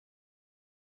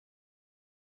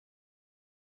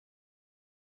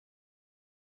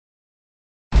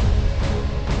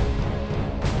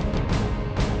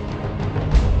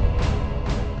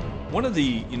One of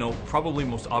the, probably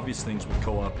most obvious things with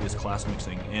co-op is class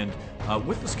mixing, and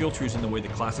with the skill trees and the way the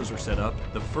classes are set up,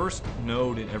 the first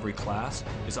node in every class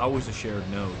is always a shared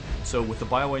node. So with the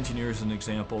bioengineer as an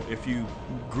example, if you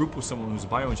group with someone who's a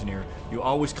bioengineer, you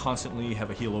always constantly have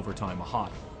a heal over time, a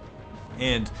hot.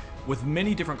 And with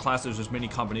many different classes, there's many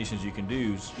combinations you can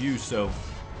use. So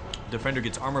Defender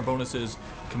gets armor bonuses,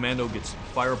 Commando gets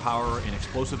firepower and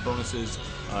explosive bonuses,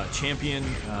 Champion,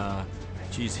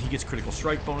 he gets critical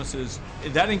strike bonuses.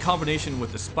 That in combination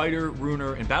with the Spider,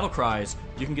 Runer, and Battle Cries,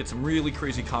 you can get some really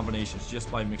crazy combinations just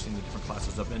by mixing the different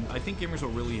classes up. And I think gamers will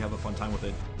really have a fun time with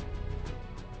it.